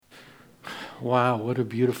Wow, what a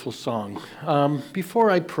beautiful song.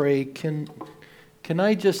 Before I pray, can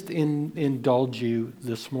I just indulge you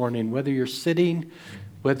this morning, whether you're sitting,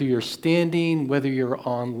 whether you're standing, whether you're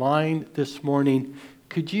online this morning,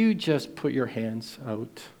 could you just put your hands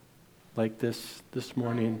out like this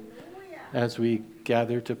morning as we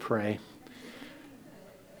gather to pray?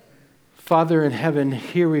 Father in heaven,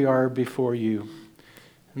 here we are before you,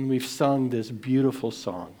 and we've sung this beautiful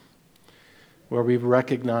song, where we've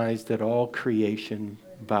recognized that all creation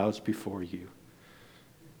bows before you.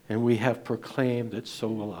 And we have proclaimed that so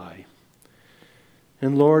will I.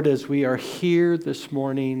 And Lord, as we are here this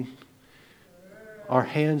morning, our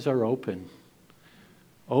hands are open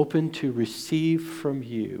to receive from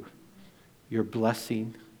you your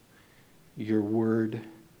blessing, your word,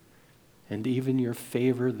 and even your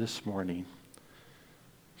favor this morning.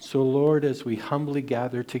 So Lord, as we humbly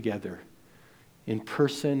gather together, in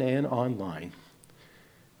person and online,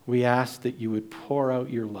 we ask that you would pour out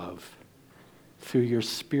your love through your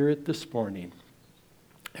Spirit this morning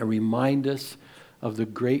and remind us of the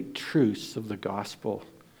great truths of the gospel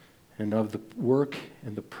and of the work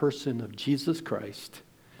and the person of Jesus Christ.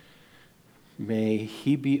 May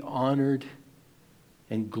he be honored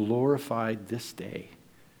and glorified this day.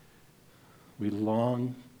 We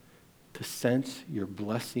long to sense your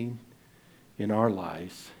blessing in our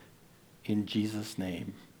lives. In Jesus'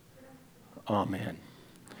 name, amen.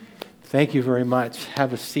 Thank you very much.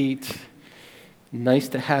 Have a seat. Nice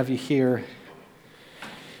to have you here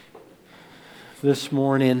this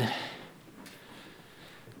morning.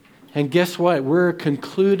 And guess what? We're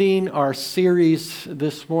concluding our series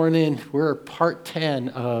this morning. We're part 10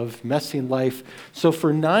 of Messy Life. So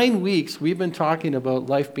for 9 weeks, we've been talking about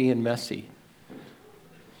life being messy.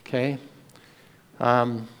 Okay?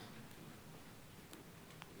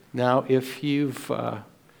 Now, if you've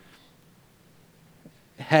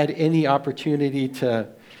had any opportunity to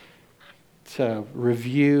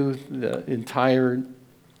review the entire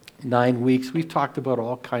 9 weeks, we've talked about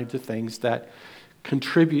all kinds of things that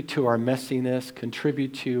contribute to our messiness,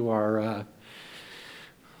 contribute to our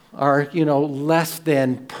less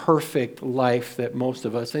than perfect life that most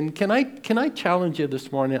of us. And can I challenge you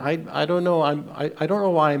this morning? I don't know. I don't know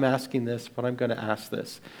why I'm asking this, but I'm going to ask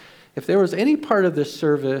this. If there was any part of this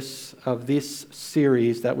service, of this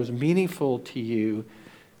series, that was meaningful to you,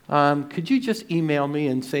 could you just email me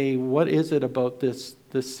and say, what is it about this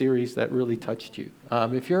series that really touched you?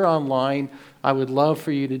 If you're online, I would love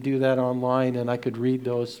for you to do that online, and I could read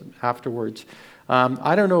those afterwards.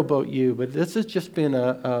 I don't know about you, but this has just been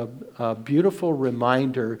a beautiful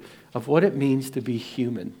reminder of what it means to be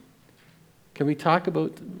human. Can we talk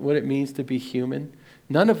about what it means to be human?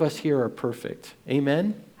 None of us here are perfect.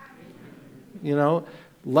 Amen? You know,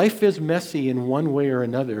 life is messy in one way or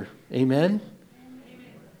another. Amen?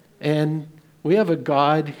 And we have a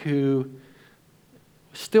God who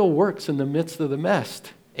still works in the midst of the mess.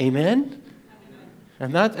 Amen?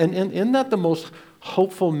 And isn't that the most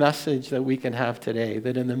hopeful message that we can have today?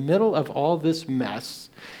 That in the middle of all this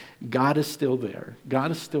mess, God is still there.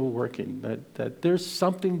 God is still working. That there's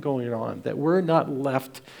something going on. That we're not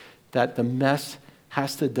left, that the mess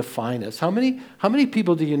has to define us. How many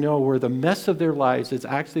people do you know where the mess of their lives is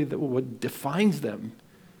actually what defines them?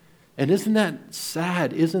 And isn't that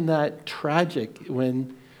sad? Isn't that tragic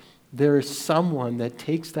when there is someone that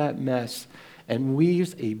takes that mess and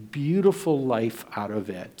weaves a beautiful life out of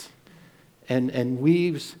it, and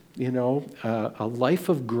weaves, a life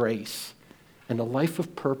of grace, and a life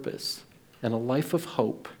of purpose, and a life of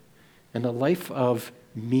hope, and a life of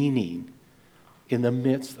meaning in the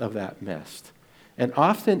midst of that mess. And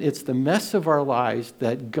often it's the mess of our lives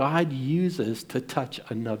that God uses to touch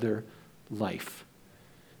another life.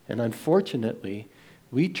 And unfortunately,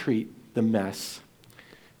 we treat the mess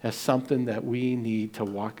as something that we need to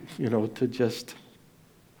walk,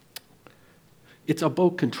 it's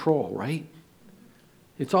about control, right?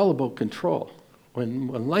 It's all about control.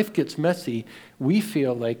 When life gets messy, we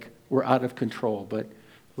feel like we're out of control. But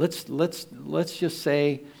let's just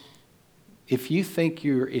say, if you think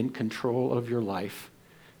you're in control of your life,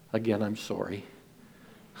 again, I'm sorry,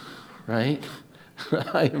 right?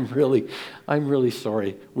 I'm really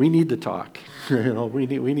sorry. We need to talk. We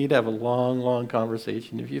need to have a long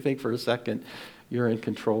conversation. If you think for a second you're in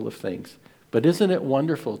control of things. But isn't it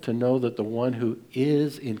wonderful to know that the one who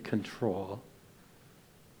is in control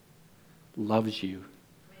loves you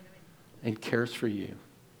and cares for you.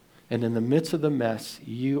 And in the midst of the mess,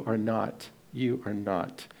 you are not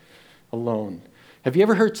alone. Have you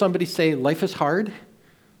ever heard somebody say life is hard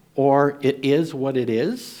or it is what it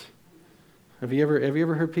is? Have you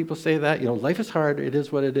ever heard people say that? Life is hard, it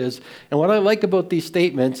is what it is. And what I like about these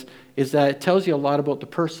statements is that it tells you a lot about the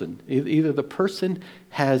person. Either the person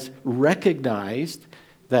has recognized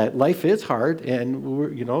that life is hard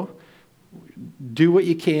and, do what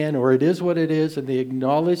you can, or it is what it is, and they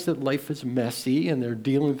acknowledge that life is messy and they're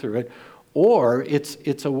dealing through it. Or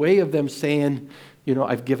it's a way of them saying,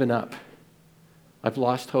 I've given up. I've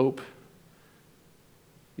lost hope.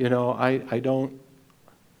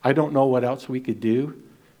 I don't know what else we could do.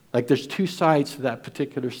 Like, there's two sides to that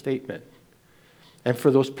particular statement. And for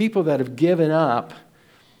those people that have given up,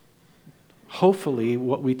 hopefully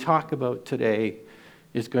what we talk about today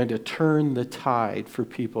is going to turn the tide for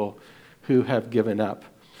people who have given up.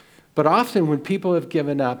 But often when people have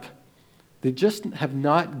given up, they just have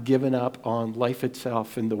not given up on life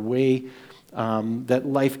itself and the way that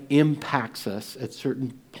life impacts us at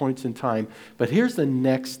certain points in time. But here's the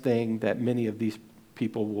next thing that many of these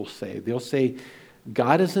people will say. They'll say,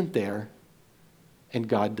 God isn't there and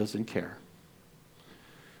God doesn't care.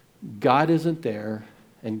 God isn't there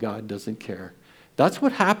and God doesn't care. That's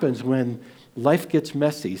what happens when life gets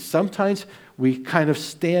messy. Sometimes we kind of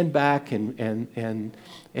stand back and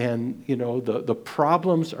the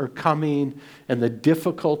problems are coming and the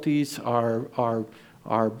difficulties are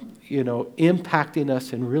impacting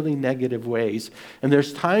us in really negative ways. And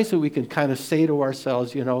there's times that we can kind of say to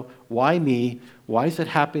ourselves, why me? Why is it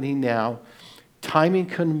happening now? Timing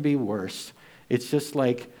couldn't be worse. It's just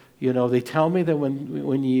like, they tell me that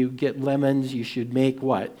when you get lemons, you should make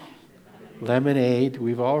what? Lemonade.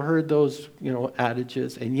 We've all heard those,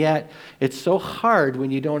 adages. And yet, it's so hard when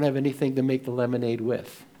you don't have anything to make the lemonade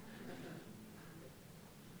with.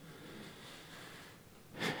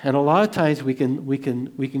 And a lot of times we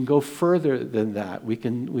can go further than that. We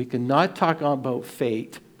can not talk about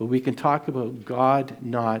fate, but we can talk about God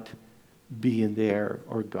not being there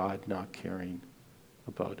or God not caring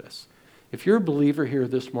about us. If you're a believer here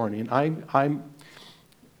this morning, I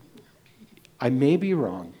may be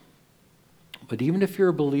wrong, but even if you're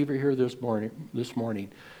a believer here this morning,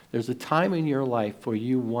 there's a time in your life where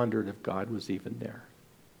you wondered if God was even there.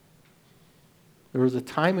 There was a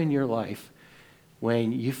time in your life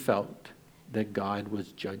when you felt that God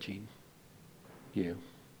was judging you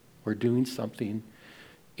or doing something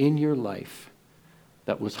in your life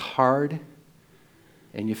that was hard,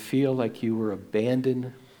 and you feel like you were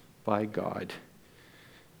abandoned by God.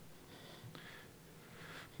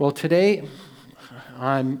 Well, today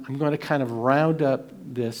I'm going to kind of round up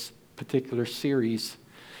this particular series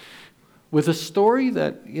with a story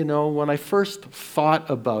that, when I first thought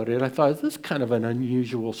about it, I thought this is kind of an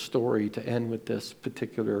unusual story to end with this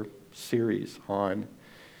particular series on.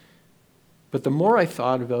 But the more I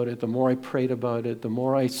thought about it, the more I prayed about it, the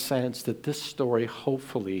more I sensed that this story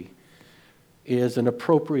hopefully is an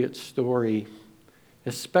appropriate story,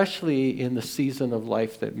 especially in the season of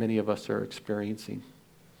life that many of us are experiencing.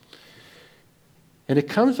 And it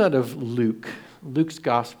comes out of Luke's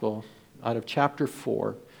gospel, out of chapter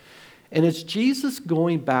 4. And it's Jesus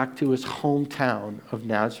going back to his hometown of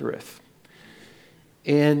Nazareth.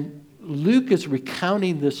 And Luke is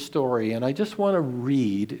recounting this story, and I just want to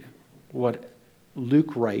read what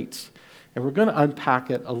Luke writes. And we're going to unpack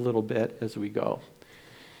it a little bit as we go.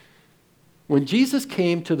 When Jesus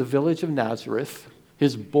came to the village of Nazareth,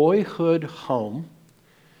 his boyhood home,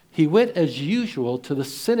 he went as usual to the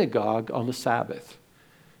synagogue on the Sabbath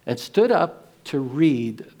and stood up to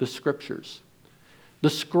read the scriptures. The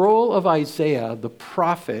scroll of Isaiah, the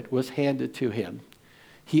prophet, was handed to him.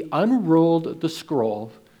 He unrolled the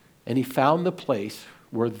scroll and he found the place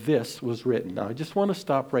where this was written. Now, I just want to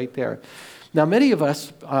stop right there. Now, many of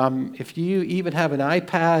us, if you even have an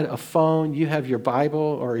iPad, a phone, you have your Bible,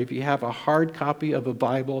 or if you have a hard copy of a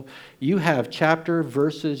Bible, you have chapter,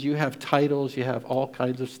 verses, you have titles, you have all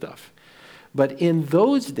kinds of stuff. But in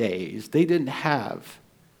those days, they didn't have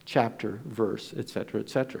chapter, verse, etc.,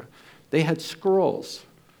 etc. They had scrolls.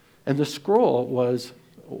 And the scroll was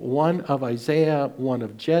one of Isaiah, one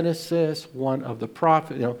of Genesis, one of the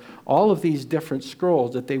prophet, all of these different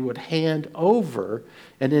scrolls that they would hand over.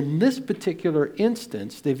 And in this particular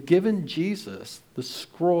instance, they've given Jesus the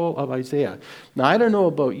scroll of Isaiah. Now, I don't know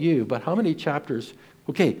about you, but how many chapters?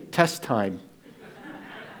 Okay, test time.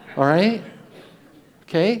 All right?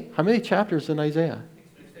 Okay, how many chapters in Isaiah?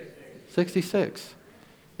 66.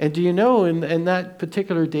 And do you know, in that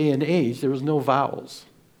particular day and age, there was no vowels.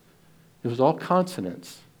 It was all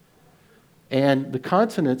consonants. And the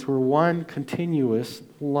consonants were one continuous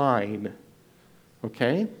line.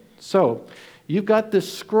 Okay? So, you've got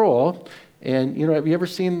this scroll, And, have you ever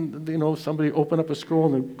seen, somebody open up a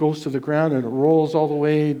scroll and it goes to the ground and it rolls all the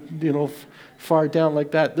way, far down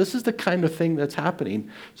like that? This is the kind of thing that's happening.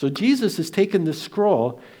 So Jesus has taken this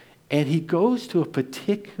scroll and he goes to a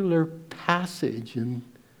particular passage in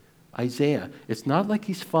Isaiah. It's not like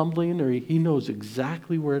he's fumbling or he knows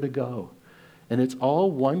exactly where to go. And it's all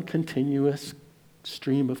one continuous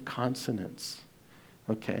stream of consonants.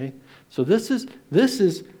 Okay? So this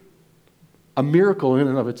is a miracle in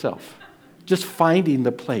and of itself. Just finding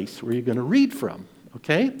the place where you're going to read from.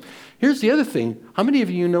 Okay? Here's the other thing. How many of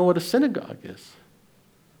you know what a synagogue is?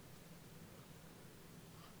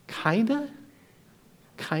 Kinda?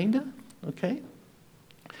 Okay?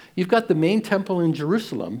 You've got the main temple in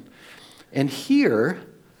Jerusalem, and here,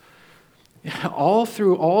 all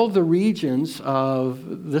through all the regions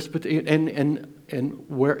of this, and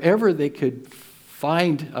wherever they could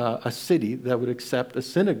find a city that would accept a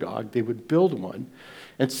synagogue, they would build one.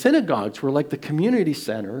 And synagogues were like the community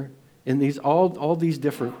center in these all these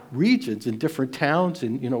different regions, in different towns,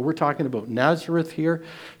 and we're talking about Nazareth here.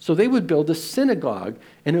 So they would build a synagogue,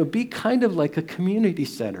 and it would be kind of like a community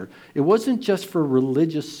center. It wasn't just for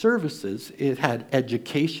religious services. It had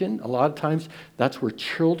education. A lot of times, that's where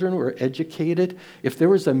children were educated. If there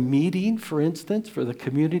was a meeting, for instance, for the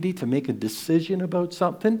community to make a decision about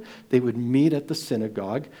something, they would meet at the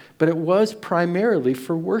synagogue. But it was primarily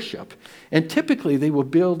for worship. And typically, they would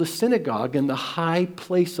build a synagogue in the high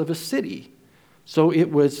place of a city. So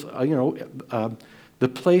it was, the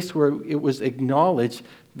place where it was acknowledged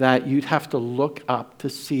that you'd have to look up to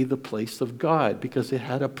see the place of God because it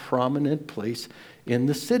had a prominent place in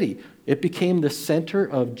the city. It became the center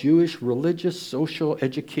of Jewish religious, social,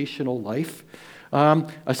 educational life.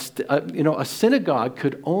 A synagogue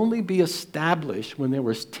could only be established when there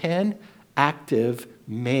was 10 active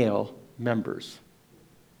male members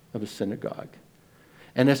of a synagogue.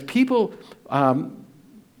 And as people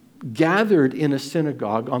gathered in a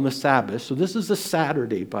synagogue on the Sabbath, so this is a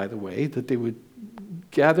Saturday, by the way, that they would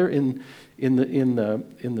gather in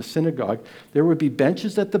the synagogue, there would be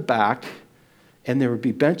benches at the back, and there would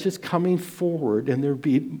be benches coming forward, and there would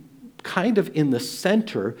be kind of in the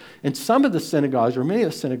center. And some of the synagogues, or many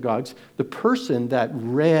of the synagogues, the person that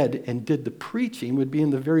read and did the preaching would be in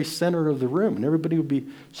the very center of the room, and everybody would be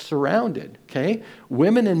surrounded, okay?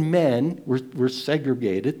 Women and men were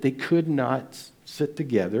segregated. They could not sit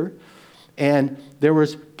together. And there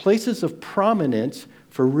was places of prominence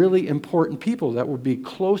for really important people that would be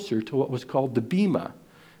closer to what was called the bema.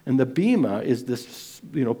 And the bema is this,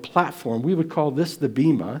 platform. We would call this the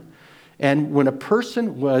bema. And when a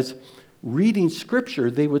person was reading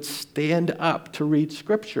Scripture, they would stand up to read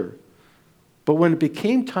Scripture. But when it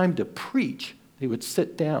became time to preach, they would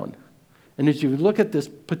sit down. And as you look at this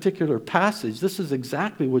particular passage, this is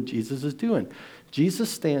exactly what Jesus is doing.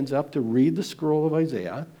 Jesus stands up to read the scroll of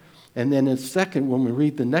Isaiah. And then in a second, when we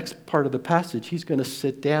read the next part of the passage, he's going to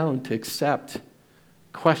sit down to accept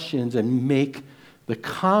questions and make the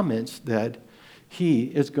comments that he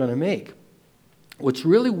is going to make. What's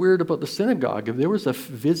really weird about the synagogue, if there was a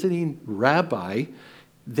visiting rabbi,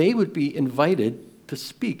 they would be invited to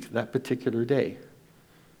speak that particular day.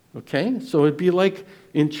 Okay? So it'd be like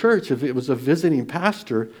in church, if it was a visiting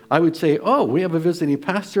pastor, I would say, oh, we have a visiting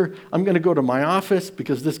pastor. I'm going to go to my office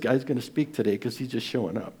because this guy's going to speak today because he's just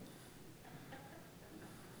showing up.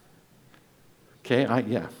 Okay?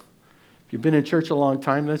 Yeah. If you've been in church a long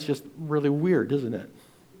time, that's just really weird, isn't it?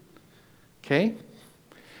 Okay?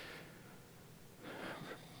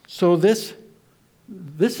 So this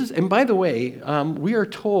is, and by the way, we are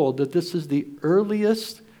told that this is the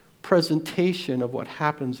earliest presentation of what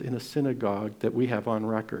happens in a synagogue that we have on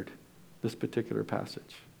record, this particular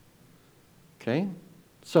passage. Okay?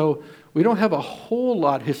 So we don't have a whole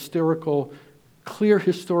lot clear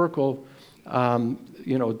historical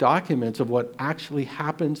documents of what actually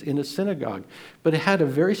happens in a synagogue. But it had a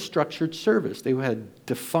very structured service. They had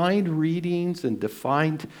defined readings and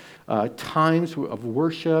defined times of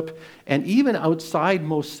worship. And even outside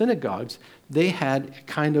most synagogues, they had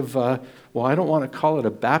kind of, I don't want to call it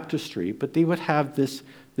a baptistry, but they would have this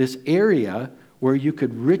area where you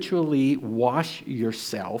could ritually wash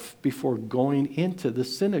yourself before going into the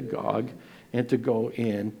synagogue and to go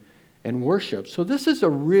in and worship. So this is a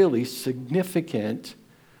really significant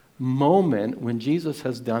moment when Jesus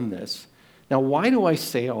has done this. Now, why do I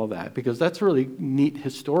say all that? Because that's really neat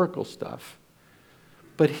historical stuff.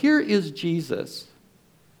 But here is Jesus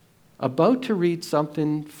about to read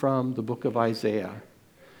something from the book of Isaiah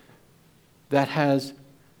that has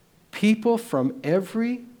people from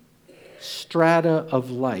every strata of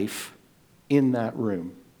life in that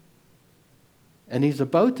room. And he's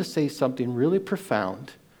about to say something really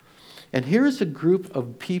profound. And here is a group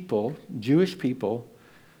of people, Jewish people,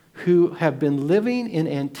 who have been living in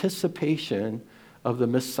anticipation of the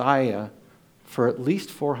Messiah for at least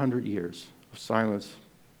 400 years of silence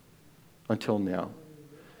until now.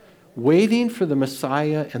 Waiting for the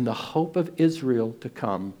Messiah and the hope of Israel to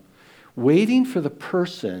come. Waiting for the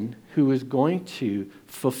person who is going to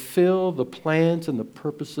fulfill the plans and the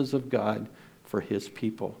purposes of God for his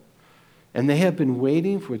people. And they have been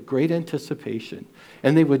waiting with great anticipation.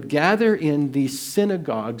 And they would gather in these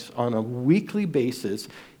synagogues on a weekly basis,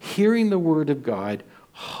 hearing the word of God,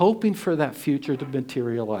 hoping for that future to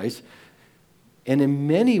materialize, and in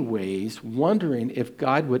many ways wondering if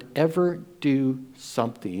God would ever do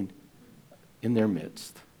something in their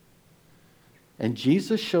midst. And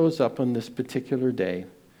Jesus shows up on this particular day,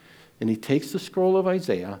 and he takes the scroll of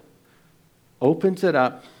Isaiah, opens it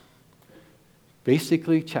up,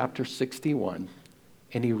 basically chapter 61,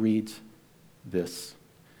 and he reads this.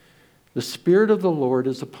 The Spirit of the Lord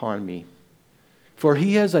is upon me, for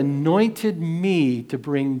he has anointed me to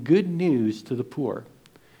bring good news to the poor.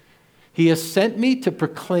 He has sent me to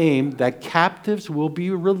proclaim that captives will be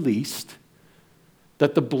released,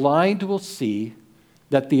 that the blind will see,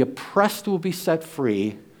 that the oppressed will be set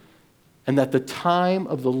free, and that the time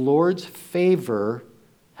of the Lord's favor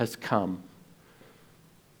has come.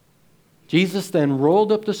 Jesus then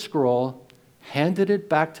rolled up the scroll, handed it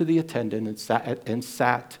back to the attendant, and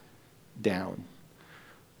sat down.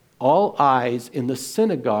 All eyes in the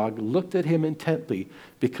synagogue looked at him intently,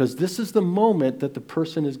 because this is the moment that the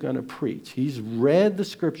person is going to preach. He's read the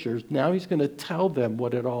scriptures. Now he's going to tell them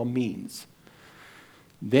what it all means.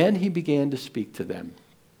 Then he began to speak to them.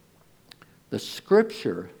 The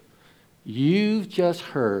scripture you've just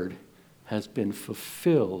heard has been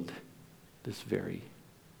fulfilled this very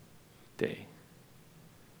day.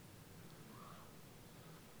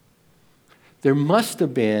 There must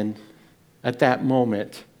have been at that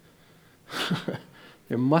moment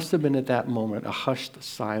a hushed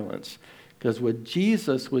silence, because what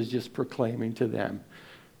Jesus was just proclaiming to them,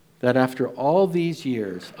 that after all these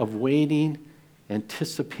years of waiting,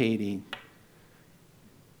 anticipating,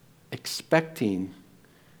 expecting,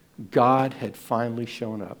 God had finally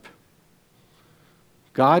shown up.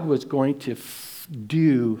 God was going to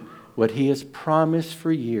do what he has promised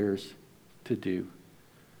for years to do,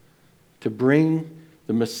 to bring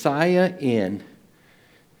the Messiah in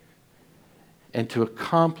and to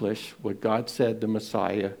accomplish what God said the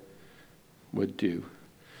Messiah would do.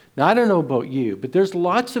 Now, I don't know about you, but there's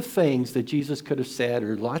lots of things that Jesus could have said,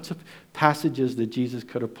 or lots of passages that Jesus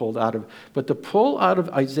could have pulled out of. But to pull out of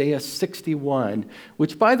Isaiah 61,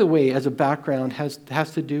 which, by the way, as a background, has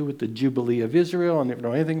to do with the Jubilee of Israel. And if you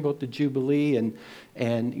know anything about the Jubilee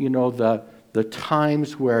and you know the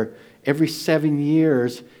times where every 7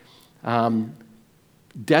 years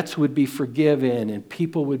debts would be forgiven and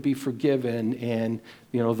people would be forgiven, and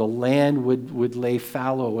you know the land would lay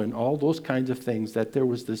fallow and all those kinds of things, that there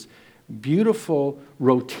was this beautiful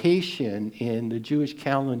rotation in the Jewish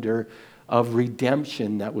calendar of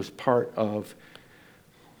redemption that was part of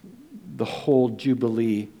the whole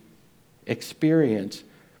Jubilee experience.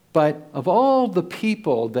 But of all the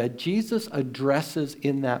people that Jesus addresses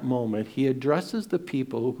in that moment, he addresses the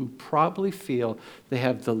people who probably feel they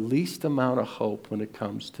have the least amount of hope when it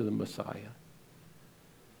comes to the Messiah.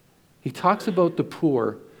 He talks about the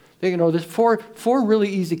poor. You know, there's four really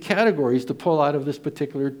easy categories to pull out of this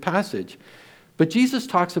particular passage. But Jesus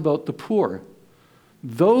talks about the poor,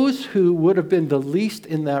 those who would have been the least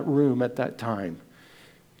in that room at that time.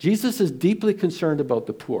 Jesus is deeply concerned about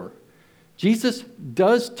the poor. Jesus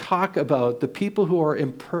does talk about the people who are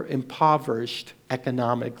impoverished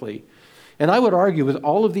economically. And I would argue with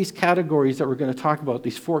all of these categories that we're going to talk about,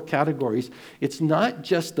 these 4 categories, it's not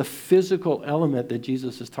just the physical element that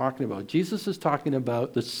Jesus is talking about. Jesus is talking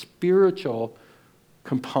about the spiritual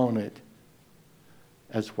component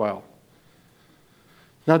as well.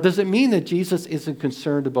 Now, does it mean that Jesus isn't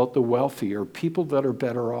concerned about the wealthy or people that are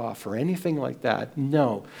better off or anything like that?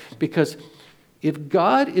 No, because if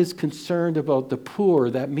God is concerned about the poor,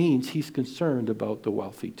 that means he's concerned about the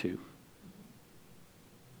wealthy too.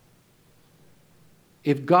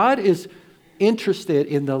 If God is interested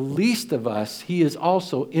in the least of us, he is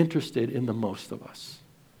also interested in the most of us.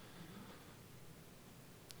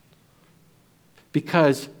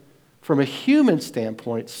 Because from a human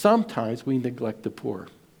standpoint, sometimes we neglect the poor.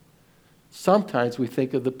 Sometimes we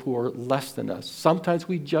think of the poor less than us. Sometimes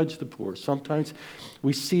we judge the poor. Sometimes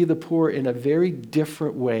we see the poor in a very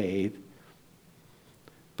different way,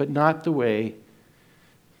 but not the way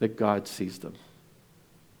that God sees them.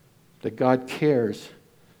 That God cares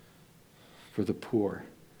for the poor.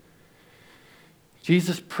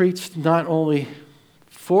 Jesus preached not only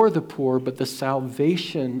for the poor, but the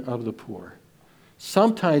salvation of the poor.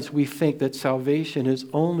 Sometimes we think that salvation is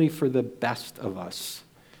only for the best of us,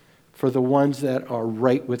 for the ones that are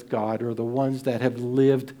right with God or the ones that have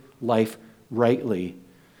lived life rightly.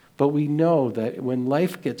 But we know that when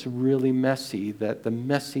life gets really messy, that the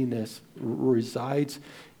messiness resides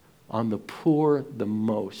on the poor the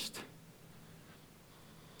most.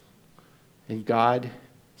 And God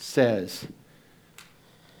says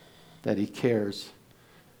that he cares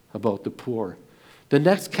about the poor. The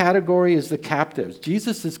next category is the captives.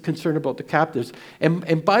 Jesus is concerned about the captives.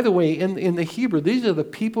 And by the way, in the Hebrew, these are the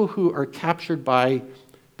people who are captured by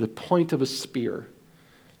the point of a spear,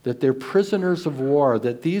 that they're prisoners of war,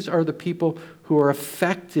 that these are the people who are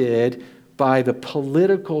affected by the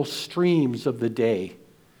political streams of the day,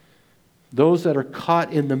 those that are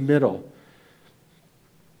caught in the middle.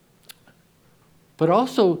 But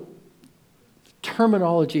also,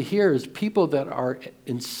 terminology here is people that are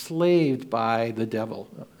enslaved by the devil,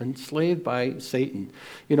 enslaved by Satan.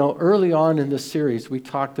 You know, early on in this series, we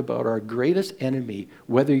talked about our greatest enemy,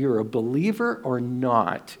 whether you're a believer or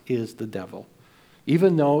not, is the devil.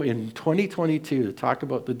 Even though in 2022, to talk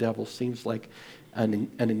about the devil seems like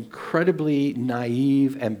an incredibly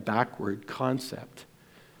naive and backward concept.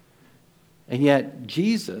 And yet,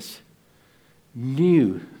 Jesus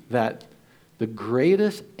knew that the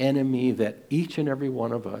greatest enemy that each and every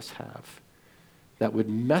one of us have that would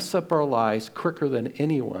mess up our lives quicker than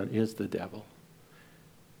anyone is the devil.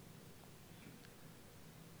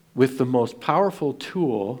 With the most powerful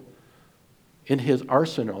tool in his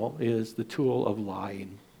arsenal is the tool of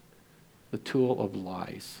lying, the tool of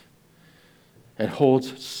lies. It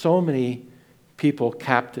holds so many people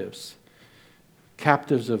captives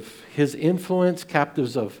of his influence,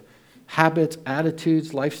 captives of habits,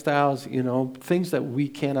 attitudes, lifestyles, things that we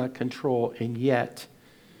cannot control, and yet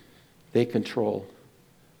they control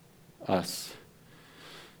us.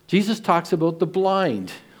 Jesus talks about the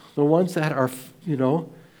blind, the ones that are,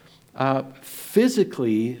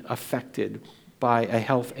 physically affected by a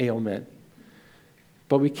health ailment.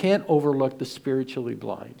 But we can't overlook the spiritually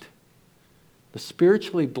blind. The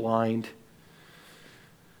spiritually blind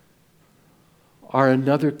are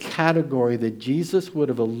another category that Jesus would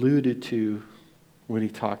have alluded to when he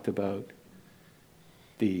talked about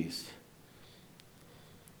these.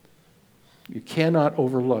 You cannot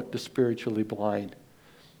overlook the spiritually blind.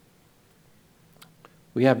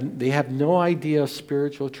 They have no idea of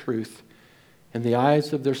spiritual truth, and the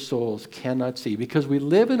eyes of their souls cannot see. Because we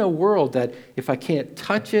live in a world that if I can't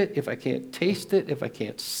touch it, if I can't taste it, if I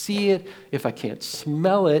can't see it, if I can't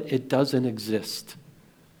smell it, it doesn't exist.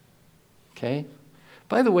 Okay?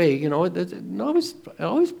 By the way, it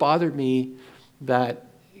always bothered me that,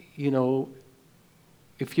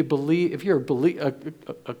 if you're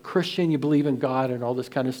a Christian, you believe in God and all this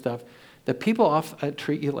kind of stuff, that people often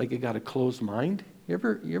treat you like you got a closed mind. You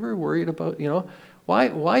ever worried about,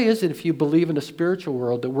 why is it if you believe in the spiritual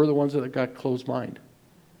world that we're the ones that got closed mind?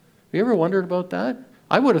 Have you ever wondered about that?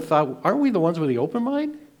 I would have thought, aren't we the ones with the open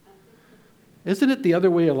mind? Isn't it the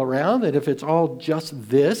other way around, that if it's all just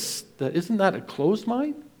this, isn't that a closed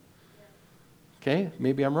mind? Okay,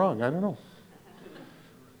 maybe I'm wrong. I don't know.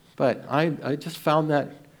 But I just found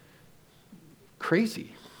that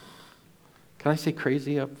crazy. Can I say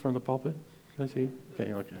crazy up from the pulpit? Can I say?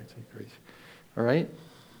 Okay, I say crazy. All right?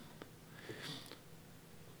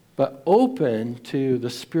 But open to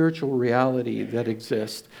the spiritual reality that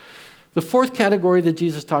exists. The fourth category that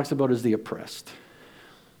Jesus talks about is the oppressed.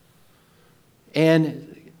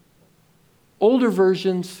 And older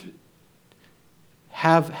versions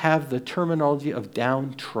have the terminology of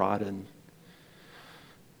downtrodden.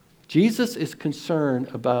 Jesus is concerned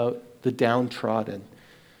about the downtrodden,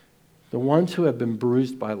 the ones who have been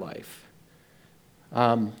bruised by life.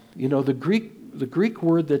 The Greek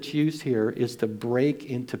word that's used here is to break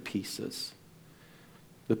into pieces.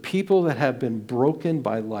 The people that have been broken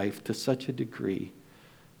by life to such a degree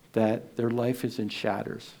that their life is in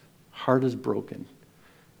shatters. Heart is broken.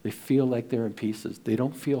 They feel like they're in pieces. They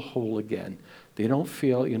don't feel whole again. They don't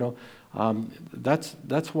feel,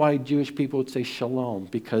 that's why Jewish people would say shalom,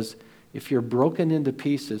 because if you're broken into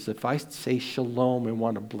pieces, if I say shalom and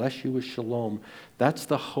want to bless you with shalom, that's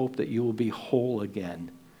the hope that you will be whole again,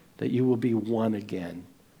 that you will be one again,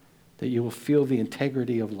 that you will feel the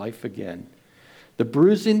integrity of life again. The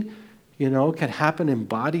bruising, can happen in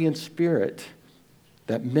body and spirit,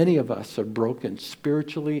 that many of us are broken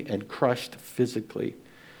spiritually and crushed physically.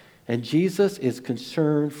 And Jesus is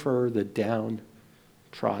concerned for the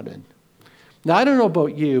downtrodden. Now, I don't know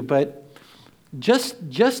about you, but just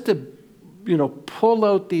to pull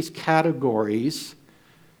out these categories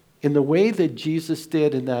in the way that Jesus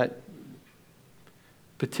did in that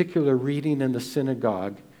particular reading in the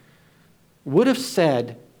synagogue, would have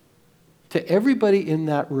said to everybody in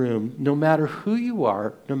that room, no matter who you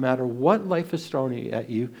are, no matter what life is thrown at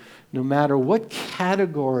you, no matter what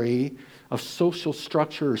category of social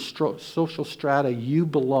structure or social strata you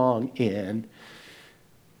belong in,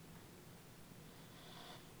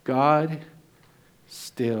 God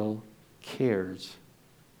still cares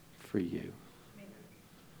for you.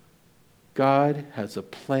 God has a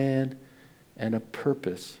plan and a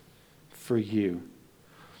purpose for you.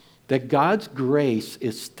 That God's grace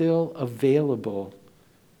is still available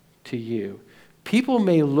to you. People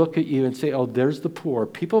may look at you and say, oh, there's the poor.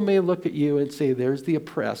 People may look at you and say, there's the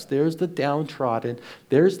oppressed, there's the downtrodden,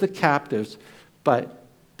 there's the captives. But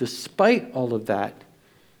despite all of that,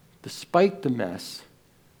 despite the mess,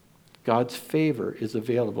 God's favor is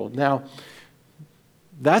available. Now,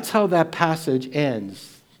 that's how that passage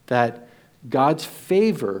ends, that God's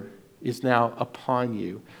favor is now upon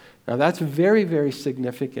you. Now, that's very, very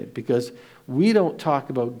significant because we don't talk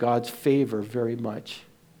about God's favor very much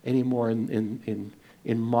anymore in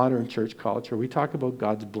modern church culture. We talk about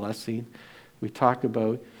God's blessing. We talk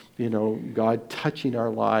about, God touching our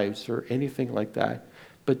lives or anything like that.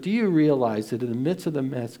 But do you realize that in the midst of the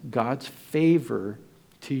mess, God's favor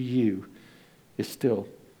to you is still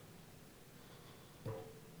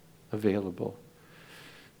available?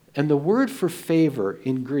 And the word for favor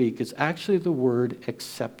in Greek is actually the word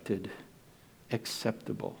accepted,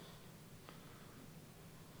 acceptable,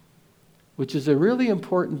 which is a really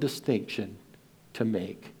important distinction to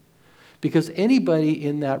make. Because anybody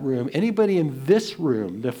in that room, anybody in this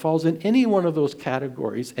room that falls in any one of those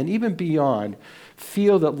categories, and even beyond,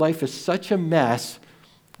 feel that life is such a mess,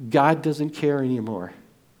 God doesn't care anymore.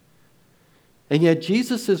 And yet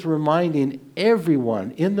Jesus is reminding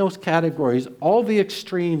everyone in those categories, all the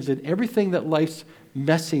extremes and everything that life's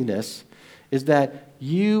messiness, is that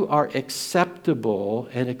you are acceptable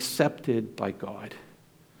and accepted by God.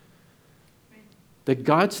 That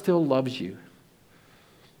God still loves you.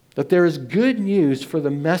 That there is good news for the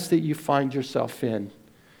mess that you find yourself in.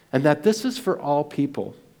 And that this is for all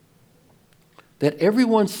people. That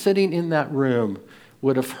everyone sitting in that room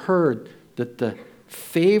would have heard that the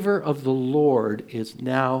favor of the Lord is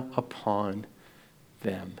now upon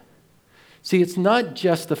them. See, it's not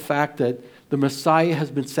just the fact that the Messiah has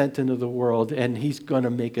been sent into the world and he's going to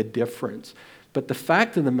make a difference. But the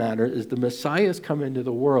fact of the matter is the Messiah has come into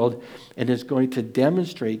the world and is going to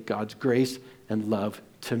demonstrate God's grace and love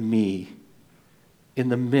to me in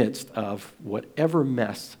the midst of whatever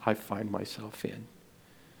mess I find myself in.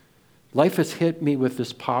 Life has hit me with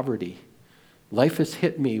this poverty. Life has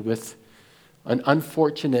hit me with an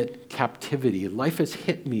unfortunate captivity. Life has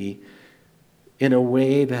hit me in a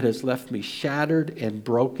way that has left me shattered and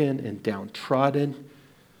broken and downtrodden.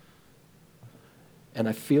 And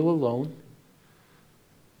I feel alone.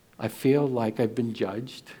 I feel like I've been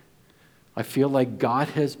judged. I feel like God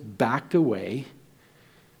has backed away.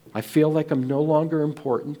 I feel like I'm no longer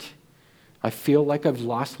important. I feel like I've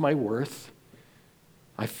lost my worth.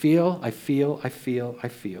 I feel.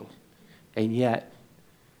 And yet,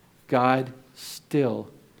 God still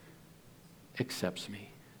accepts me.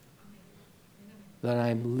 That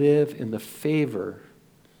I live in the favor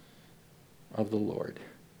of the Lord.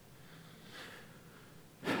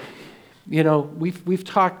 We've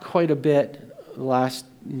talked quite a bit the last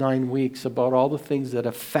 9 weeks about all the things that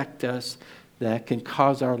affect us that can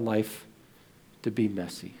cause our life to be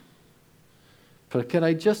messy. But can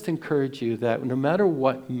I just encourage you that no matter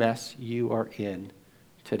what mess you are in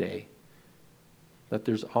today, that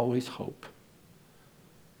there's always hope.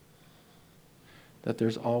 That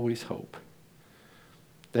there's always hope.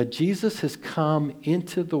 That Jesus has come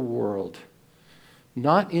into the world,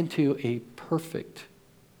 not into a perfect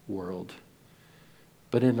world,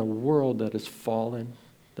 but in a world that is fallen,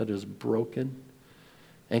 that is broken,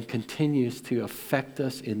 and continues to affect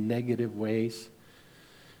us in negative ways,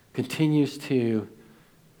 continues to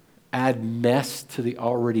add mess to the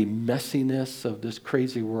already messiness of this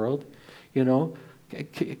crazy world.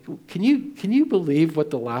 Can you believe what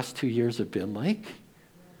the last 2 years have been like?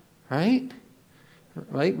 Right?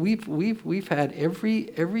 We've had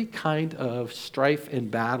every kind of strife and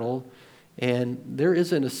battle, and there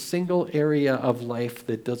isn't a single area of life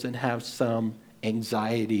that doesn't have some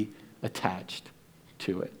anxiety attached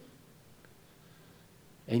to it.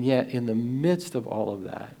 And yet, in the midst of all of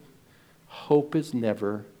that, hope is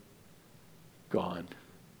never gone.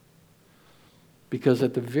 Because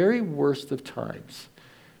at the very worst of times,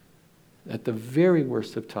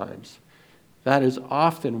 That is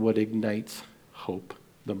often what ignites hope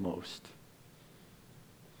the most.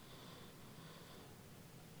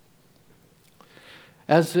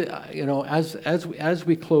 As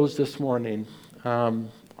we close this morning,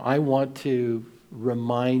 I want to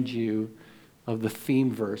remind you of the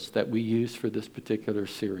theme verse that we use for this particular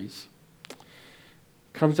series. It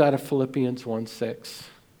comes out of Philippians 1:6.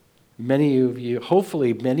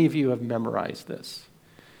 Hopefully many of you have memorized this.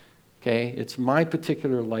 Okay, it's my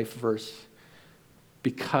particular life verse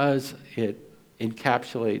because it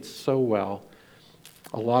encapsulates so well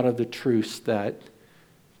a lot of the truths that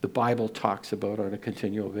the Bible talks about on a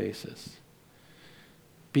continual basis.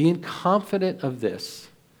 Being confident of this.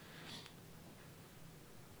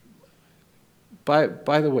 By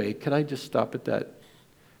the way, can I just stop at that?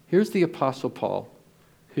 Here's the Apostle Paul,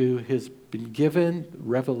 who has been given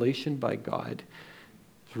revelation by God.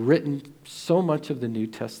 He's written so much of the New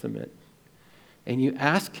Testament. And you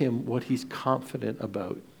ask him what he's confident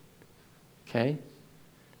about. Okay?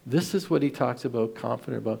 This is what he talks about,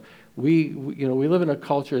 confident about. We live in a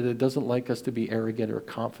culture that doesn't like us to be arrogant or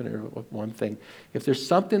confident of one thing. If there's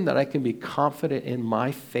something that I can be confident in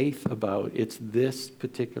my faith about, it's this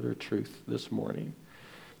particular truth this morning.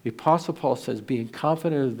 The Apostle Paul says, being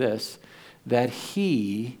confident of this, that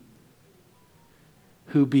he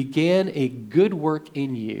who began a good work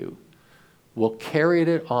in you will carry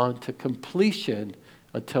it on to completion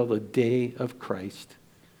until the day of Christ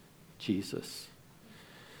Jesus.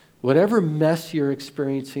 Whatever mess you're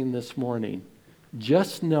experiencing this morning,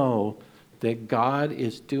 just know that God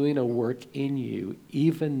is doing a work in you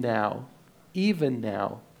even now,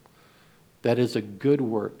 that is a good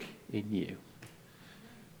work in you.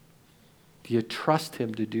 Do you trust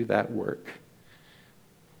him to do that work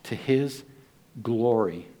to his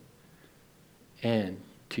glory and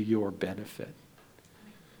to your benefit?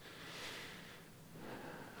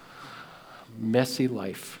 Messy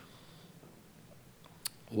life.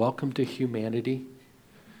 Welcome to humanity.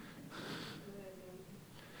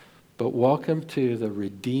 But welcome to the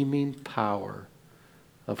redeeming power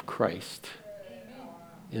of Christ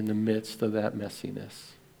in the midst of that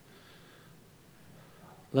messiness.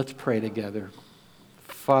 Let's pray together.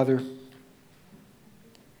 Father,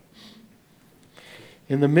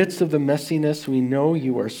 in the midst of the messiness, we know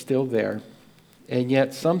you are still there. And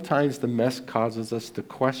yet sometimes the mess causes us to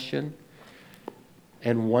question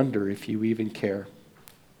and wonder if you even care.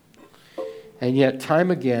 And yet,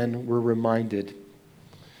 time again, we're reminded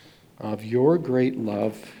of your great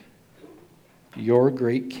love, your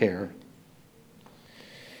great care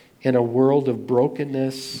in a world of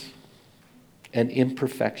brokenness and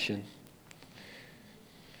imperfection.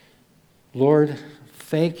 Lord,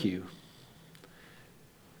 thank you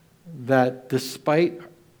that despite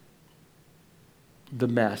the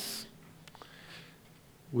mess,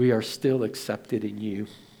 we are still accepted in you.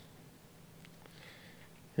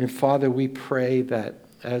 And Father, we pray that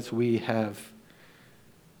as we have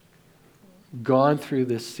gone through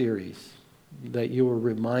this series, that you will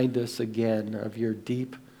remind us again of your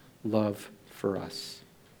deep love for us.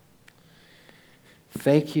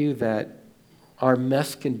 Thank you that our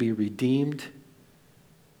mess can be redeemed.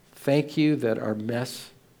 Thank you that our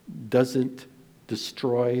mess doesn't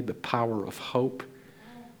destroy the power of hope,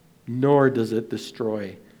 nor does it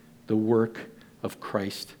destroy the work of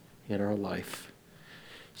Christ in our life.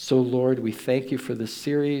 So, Lord, we thank you for this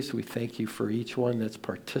series. We thank you for each one that's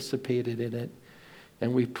participated in it.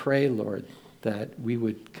 And we pray, Lord, that we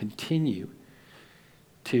would continue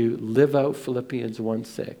to live out Philippians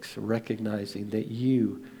 1:6, recognizing that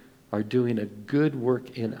you are doing a good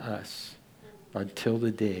work in us until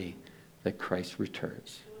the day that Christ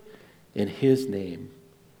returns. In his name,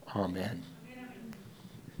 amen.